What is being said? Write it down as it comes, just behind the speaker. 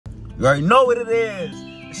You already know what it is.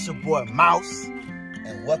 It's your boy Mouse,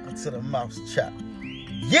 and welcome to the Mouse Chat.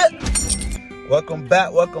 Yeah! Welcome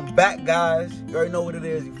back, guys. You already know what it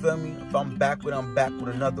is, you feel me? If I'm back with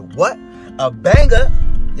another what? A banger.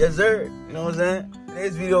 Yes, sir. You know what I'm saying?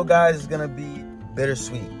 Today's video, guys, is gonna be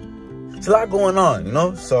bittersweet. It's a lot going on, you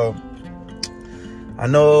know? So, I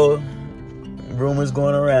know rumors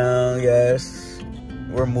going around, yes.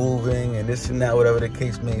 We're moving and this and that, whatever the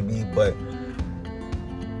case may be, but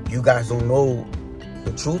you guys don't know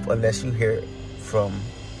the truth unless you hear it from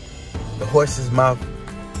the horse's mouth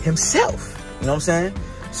himself. You know what I'm saying?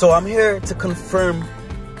 So I'm here to confirm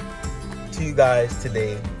to you guys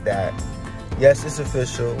today that yes, it's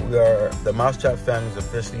official. The Mouse Chat family is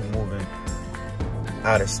officially moving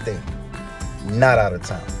out of state, not out of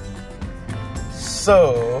town.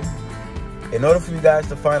 So in order for you guys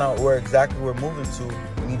to find out where exactly we're moving to,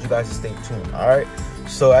 we need you guys to stay tuned, all right?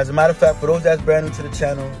 So as a matter of fact, for those that's brand new to the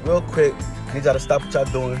channel, real quick, I need y'all to stop what y'all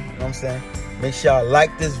doing, you know what I'm saying? Make sure y'all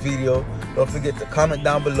like this video. Don't forget to comment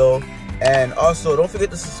down below. And also, don't forget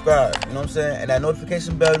to subscribe, you know what I'm saying? And that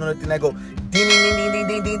notification bell, you know, the thing that go ding, ding, ding, ding,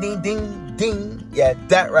 ding, ding, ding, ding, ding. Yeah,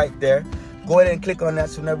 that right there. Go ahead and click on that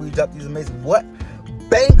so whenever we drop these amazing what?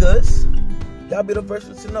 Bangers, y'all be the first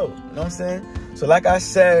one to know, you know what I'm saying? So like I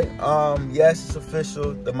said, yes, it's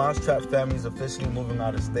official. The Mouse Trap family is officially moving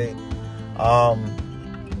out of state.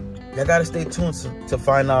 Y'all gotta stay tuned to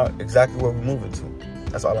find out exactly where we're moving to.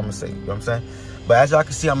 That's all I'm gonna say, you know what I'm saying? But as y'all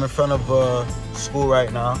can see, I'm in front of school right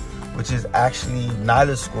now, which is actually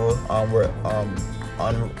Nyla's school. We're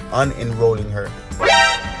unenrolling her.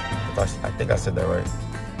 I think I said that right.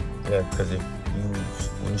 Yeah, because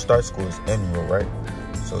when you start school, it's enroll, right?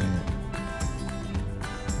 So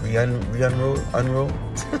you unroll? I don't know.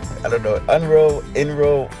 Unroll,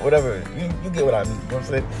 enroll, whatever. You get what I mean. You know what I'm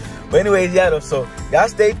saying? But anyways, yeah, though. So y'all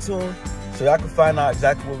stay tuned so y'all can find out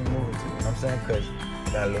exactly where we're moving to. You know what I'm saying? Because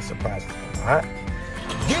I got a little surprise for you. All right?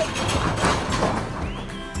 Yeah.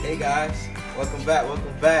 Hey guys, welcome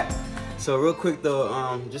back. So real quick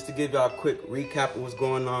though, just to give y'all a quick recap of what's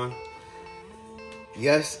going on.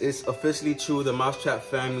 Yes, it's officially true. The Mouse Trap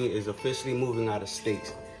family is officially moving out of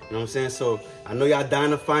state. You know what I'm saying? So I know y'all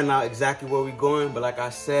dying to find out exactly where we're going, but like I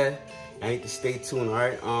said, I need to stay tuned, all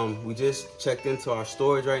right? We just checked into our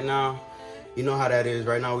storage right now. You know how that is.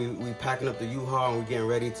 Right now, we packing up the U-Haul and we're getting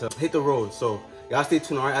ready to hit the road. So y'all stay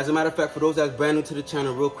tuned, all right? As a matter of fact, for those that's brand new to the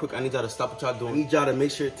channel, real quick, I need y'all to stop what y'all doing. I need y'all to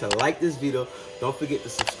make sure to like this video. Don't forget to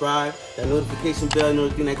subscribe. That notification bell, you know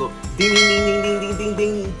the thing that go ding, ding, ding, ding, ding, ding,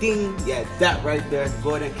 ding, ding. Yeah, that right there.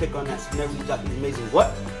 Go ahead and click on that so whenever you drop these amazing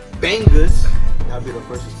what? Bangers. Y'all be the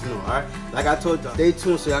first to know, all right? Like I told y'all, stay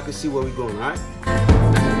tuned so y'all can see where we're going, all right?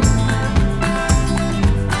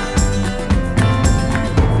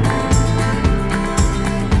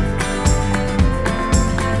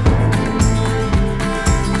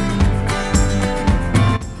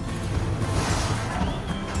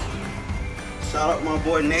 Shout out my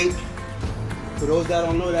boy Nate. For those that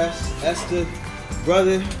don't know, that's Esther's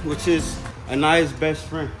brother, which is Anaya's best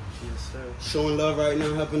friend. Yes, sir. Showing love right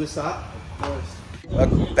now, helping us out. Of course.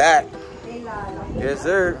 Welcome back. Yes,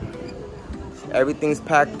 sir. Everything's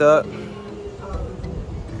packed up.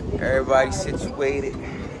 Everybody's situated.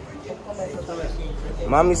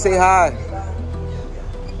 Mommy, say hi. You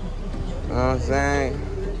know what I'm saying?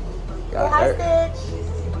 Hi, Stitch.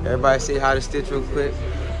 Everybody say hi to Stitch real quick.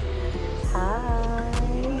 Hi.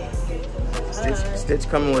 Stitch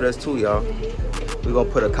coming with us too, y'all. We're gonna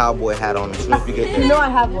put a cowboy hat on as soon as we get there. You know I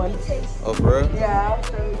have one. Oh, for real? Yeah.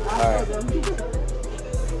 Alright.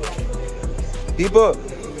 People,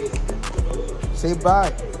 say bye.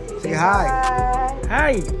 Say hi.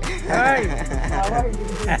 Hi. Hi. How are you?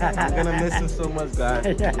 I'm gonna miss him so much, guys.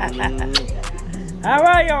 How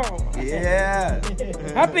are you? Yeah.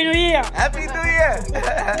 Happy New Year. Happy New Year.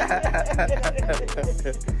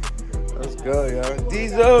 Let's go, yo.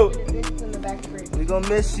 Diesel, we gonna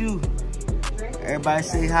miss you. Everybody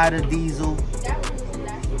say hi to Diesel. There's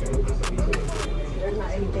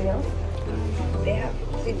not anything else? Yeah.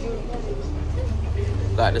 Did you?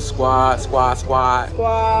 Got the squad. Squad.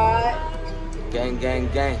 Gang. Gang.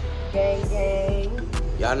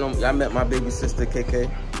 Y'all know, y'all met my baby sister, KK.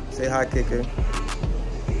 Say hi, KK.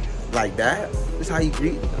 Like that? This how you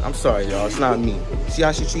greet? I'm sorry, y'all. It's not me. See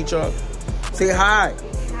how she treat y'all? Say hi.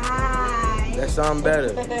 Hi. That sound better.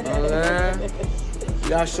 You know what I'm saying? You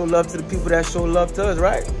gotta show love to the people that show love to us,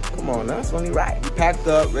 right? Come on, that's only right. We packed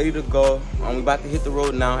up, ready to go. We about to hit the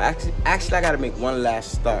road now. Actually, I gotta make one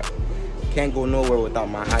last stop. Can't go nowhere without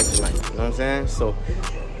my hydroline. You know what I'm saying? So,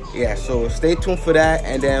 yeah, so stay tuned for that.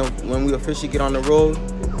 And then when we officially get on the road,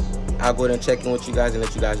 I'll go ahead and check in with you guys and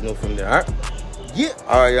let you guys know from there, all right? Yeah.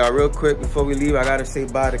 All right, y'all, real quick before we leave, I gotta say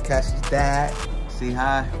bye to Cassie's dad. Say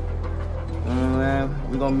hi.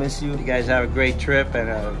 Man, we're gonna miss you. You guys have a great trip,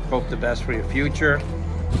 and hope the best for your future.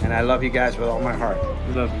 And I love you guys with all my heart.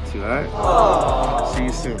 We love you too, all right? Aww. See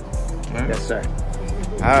you soon. Right? Yes, sir.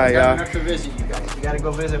 All right, y'all. We have to visit you guys. We gotta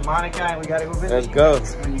go visit Monica, and we gotta go visit. Let's go.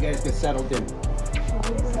 When you guys get settled in.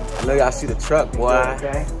 I know y'all see the truck, boy.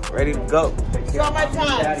 Okay. Ready to go.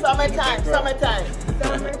 Summertime. Let's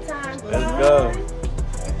go.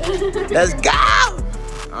 Let's go.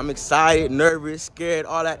 I'm excited, nervous, scared,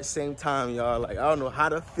 all at the same time, y'all. Like, I don't know how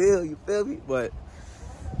to feel, you feel me? But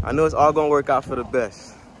I know it's all gonna work out for the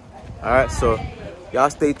best. All right, so y'all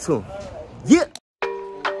stay tuned. Yeah.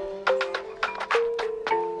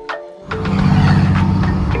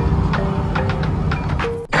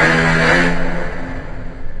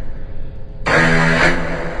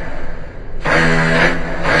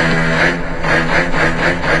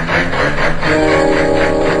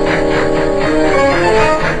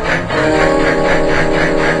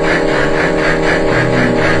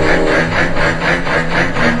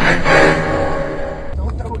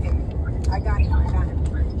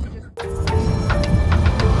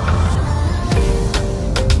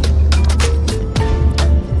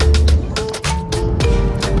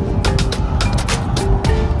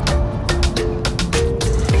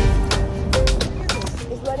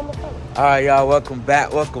 All right, y'all, welcome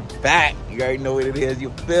back. You already know what it is,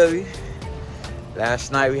 you feel me?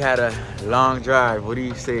 Last night we had a long drive. What do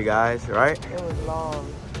you say, guys, right? It was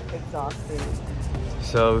long, exhausting.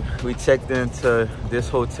 So we checked into this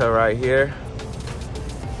hotel right here.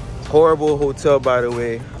 Horrible hotel, by the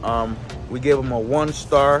way. We gave them a 1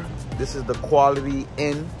 star. This is the Quality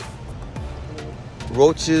Inn.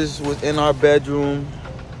 Roaches was in our bedroom,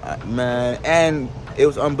 man, and it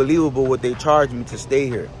was unbelievable what they charged me to stay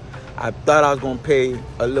here. I thought I was gonna pay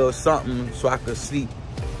a little something so I could sleep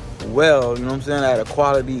well, you know what I'm saying, at a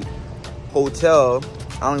quality hotel.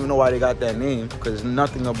 I don't even know why they got that name, because it's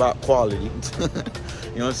nothing about quality. You know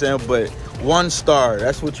what I'm saying? But 1 star,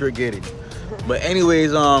 that's what you're getting. But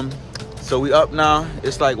anyways, so we up now.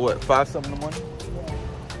 It's like what, 5 something in the morning?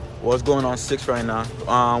 Well, it's going on 6 right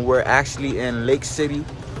now. We're actually in Lake City.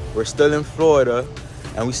 We're still in Florida,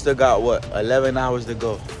 and we still got what, 11 hours to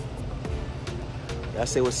go. Y'all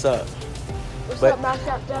say what's up. What's up,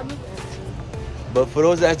 Mashup Dummy? But for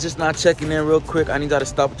those that's just not checking in real quick, I need y'all to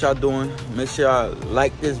stop what y'all doing. Make sure y'all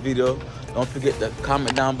like this video. Don't forget to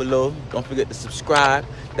comment down below. Don't forget to subscribe.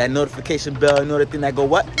 That notification bell, you know the thing that go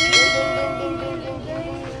what?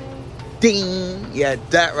 Ding. Yeah,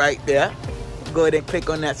 that right there. Go ahead and click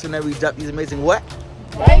on that so whenever we drop these amazing what?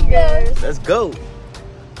 Bangers. Let's go.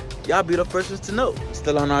 Y'all be the first ones to know.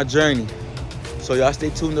 Still on our journey. So y'all stay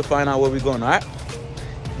tuned to find out where we're going, all right?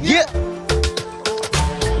 Yeah.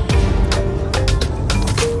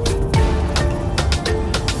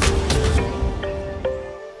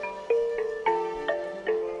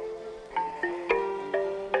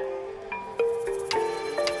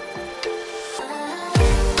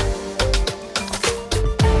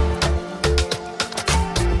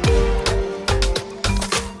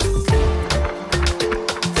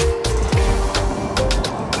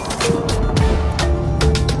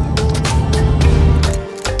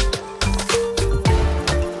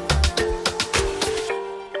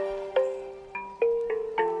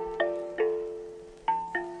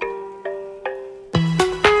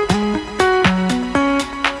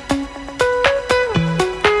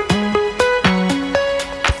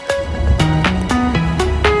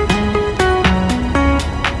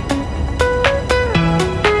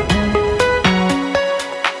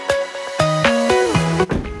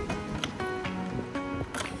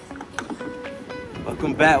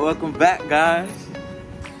 Welcome back, guys.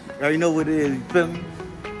 You already know what it is, you feel me?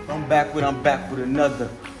 I'm back with another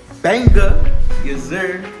banger. Yes,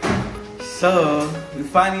 sir. So, we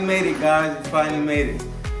finally made it, guys. We finally made it.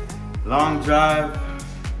 Long drive.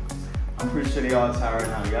 I'm pretty sure they all tired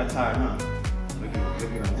now. Y'all tired, huh? Look at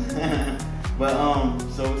them. But,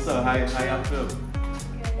 so what's up? How y'all feel?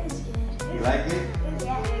 You like it?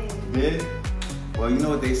 Yeah. Big? Well, you know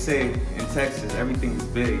what they say in Texas, everything is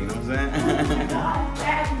big, you know what I'm saying?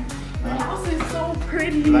 The house is so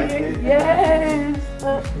pretty. You like it? Yes.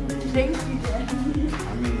 Thank you, Daddy.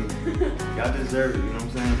 I mean, y'all deserve it, you know what I'm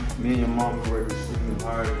saying? Me and your mom were working extremely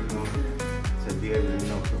hard, you know, to be able to,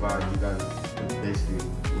 you know, provide you guys basically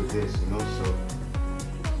with this, you know, so.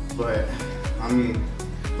 But, I mean,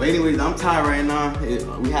 but anyways, I'm tired right now.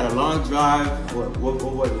 We had a long drive,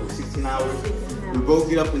 what 16 hours? We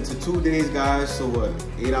broke it up into 2 days, guys, so what,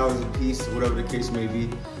 8 hours apiece, whatever the case may be.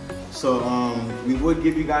 So we would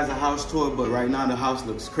give you guys a house tour, but right now the house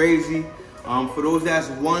looks crazy. For those that's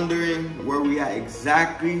wondering where we at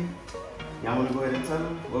exactly, y'all wanna go ahead and tell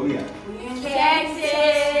them where we at? We in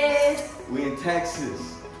Texas. We in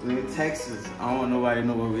Texas. We in Texas. I don't want nobody to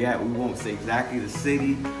know where we at. We won't say exactly the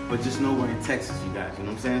city, but just know we're in Texas, you guys. You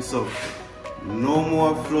know what I'm saying? So no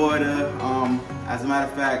more Florida. As a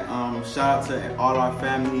matter of fact, shout out to all our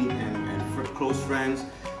family and close friends.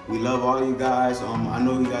 We love all you guys. I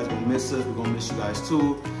know you guys gonna miss us. We're gonna miss you guys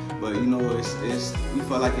too. But you know, we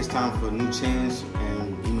feel like it's time for a new change,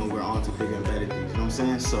 and you know, we're on to bigger and better things. You know what I'm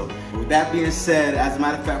saying? So with that being said, as a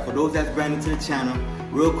matter of fact, for those that's brand new to the channel,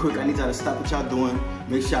 real quick, I need y'all to stop what y'all doing.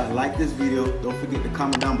 Make sure y'all like this video. Don't forget to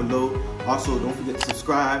comment down below. Also, don't forget to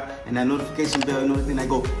subscribe and that notification bell. You know the thing that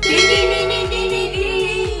go ding, ding, ding, ding, ding,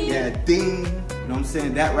 ding. Yeah, ding. You know what I'm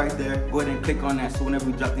saying? That right there. Go ahead and click on that so whenever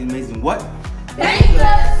we drop the amazing what?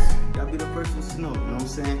 Bangers. Y'all be the first ones to know. You know what I'm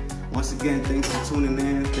saying? Once again, thanks for tuning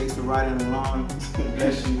in. Thanks for riding along.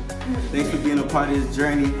 Bless you. Thanks for being a part of this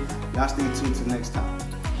journey. Y'all stay tuned till next time.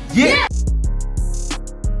 Yeah!